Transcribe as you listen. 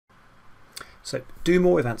So do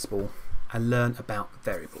more with Ansible and learn about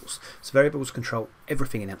variables. So variables control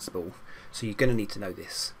everything in Ansible, so you're going to need to know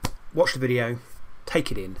this. Watch the video,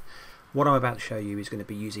 take it in. What I'm about to show you is going to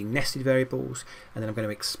be using nested variables, and then I'm going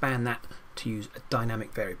to expand that to use a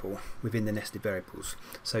dynamic variable within the nested variables.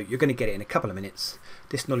 So you're going to get it in a couple of minutes.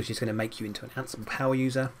 This knowledge is going to make you into an Ansible power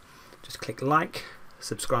user. Just click like,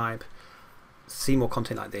 subscribe, see more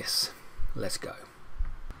content like this. Let's go.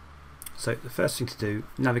 So the first thing to do,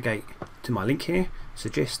 navigate to my link here.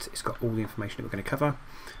 Suggest it's got all the information that we're going to cover,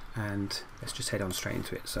 and let's just head on straight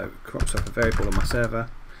into it. So crop myself a variable on my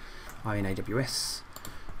server. I'm in AWS.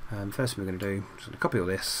 First thing we're going to do, I'm just going to copy all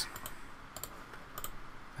this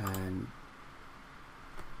and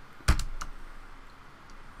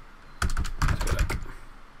let's have a look.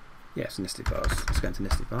 Yes, nested vars. Let's go into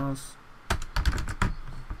nested vars.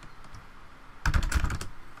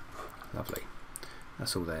 Lovely.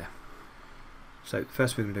 That's all there. So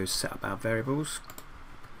first thing we're going to do is set up our variables.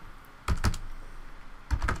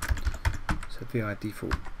 So vi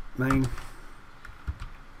default main.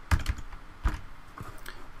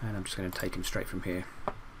 And I'm just going to take them straight from here.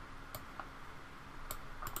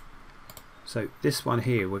 So this one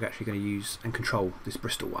here, we're actually going to use and control this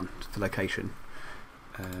Bristol one, the location.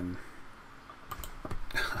 I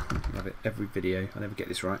love it, every video, I never get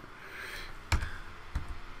this right.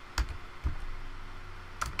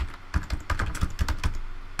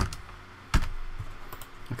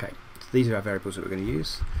 Okay, so these are our variables that we're going to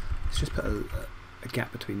use. Let's just put a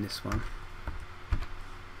gap between this one.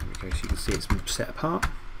 There we go, so you can see it's set apart.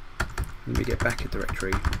 Let me get back a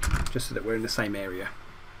directory just so that we're in the same area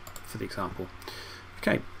for the example.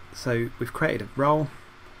 Okay, so we've created a role,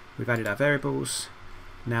 we've added our variables.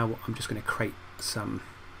 Now I'm just going to create some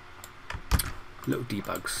little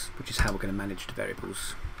debugs, which is how we're going to manage the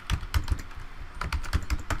variables.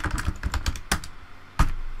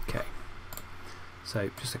 Okay,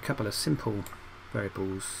 so just a couple of simple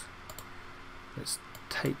variables. Let's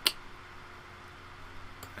take,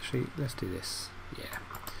 actually let's do this, yeah.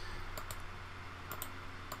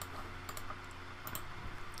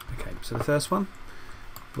 Okay, so the first one,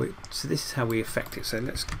 so this is how we affect it. So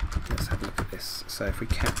let's have a look at this. So if we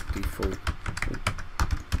cat default,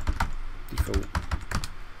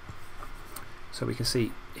 so we can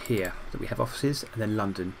see here that we have offices, and then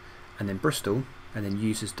London, and then Bristol, and then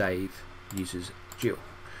users Dave, users Jill,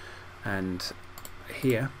 and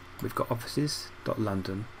here we've got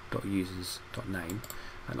offices.london.users.name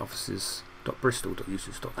and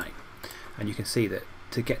offices.bristol.users.name, and you can see that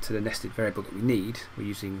to get to the nested variable that we need, we're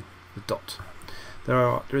using the dot.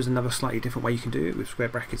 There is another slightly different way you can do it with square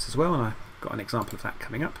brackets as well, and I've got an example of that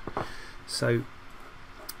coming up. So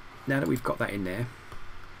now that we've got that in there,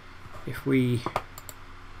 if we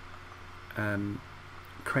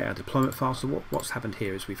create our deployment file, so what's happened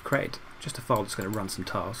here is we've created just a file that's going to run some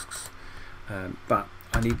tasks, but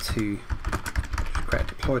I need to create a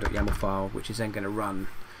deploy.yaml file, which is then going to run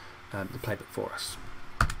the playbook for us.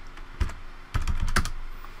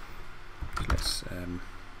 Let's do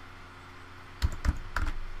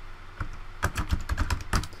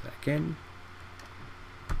that again.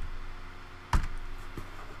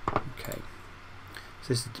 Okay, so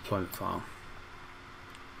this is the deployment file,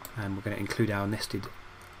 and we're going to include our nested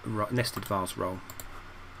vars role.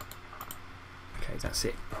 Okay, that's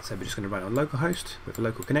it. So we're just going to run it on localhost with a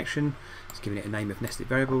local connection. It's giving it a name of nested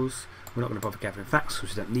variables. We're not going to bother gathering facts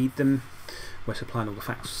because we don't need them. We're supplying all the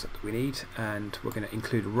facts that we need, and we're going to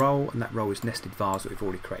include a role, and that role is nested vars that we've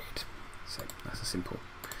already created. So that's a simple.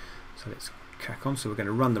 So let's crack on. So we're going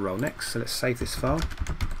to run the role next. So let's save this file.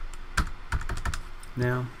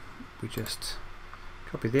 Now we just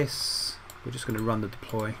copy this. We're just going to run the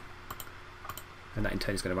deploy, and that in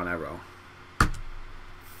turn is going to run our role.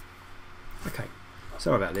 Okay,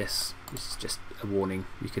 sorry about this. This is just a warning.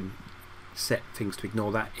 You can set things to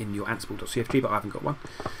ignore that in your Ansible.cfg, but I haven't got one.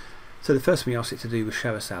 So the first thing we asked it to do was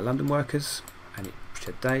show us our London workers, and it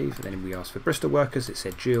said Dave, and then we asked for Bristol workers, it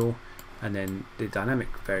said Jill, and then the dynamic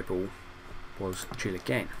variable was Jill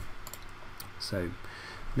again. So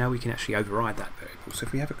now we can actually override that variable. So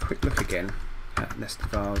if we have a quick look again at nested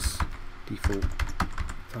vars default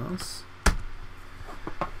vars,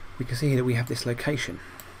 we can see here that we have this location,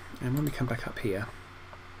 and when we come back up here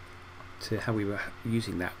to how we were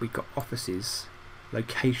using that, we've got offices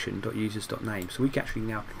location.users.name, so we actually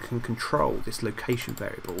now can control this location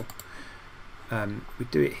variable. We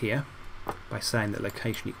do it here by saying that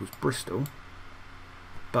location equals Bristol,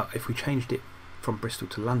 but if we changed it from Bristol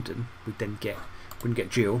to London, we then wouldn't get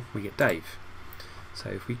Jill, we get Dave. So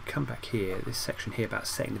if we come back here, this section here about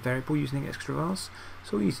setting the variable using extra vars,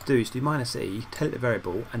 so all you need to do is do -e, tell it the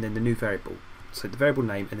variable, and then the new variable. So the variable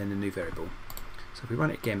name and then the new variable. So if we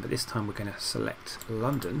run it again, but this time we're going to select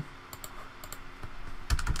London,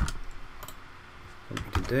 then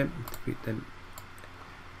we can do it. Then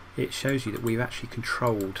it shows you that we've actually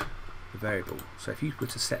controlled the variable. So if you were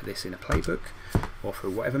to set this in a playbook or for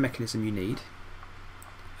whatever mechanism you need,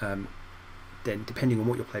 then depending on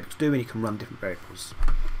what your playbook's doing, it can run different variables.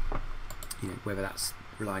 You know, whether that's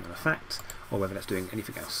relying on a fact or whether that's doing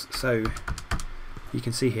anything else. So you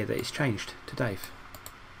can see here that it's changed to Dave,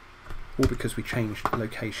 all because we changed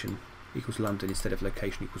location equals London instead of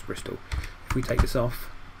location equals Bristol. If we take this off,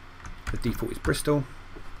 the default is Bristol,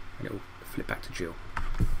 and it will flip back to Jill.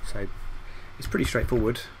 So it's pretty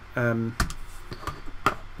straightforward.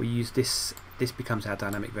 We use this. This becomes our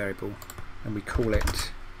dynamic variable, and we call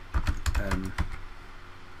it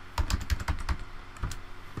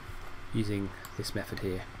using this method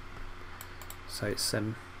here. So it's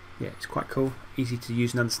yeah, it's quite cool, easy to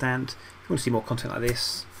use and understand. If you want to see more content like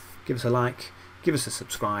this, give us a like, give us a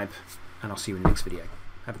subscribe, and I'll see you in the next video.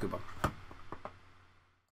 Have a good one.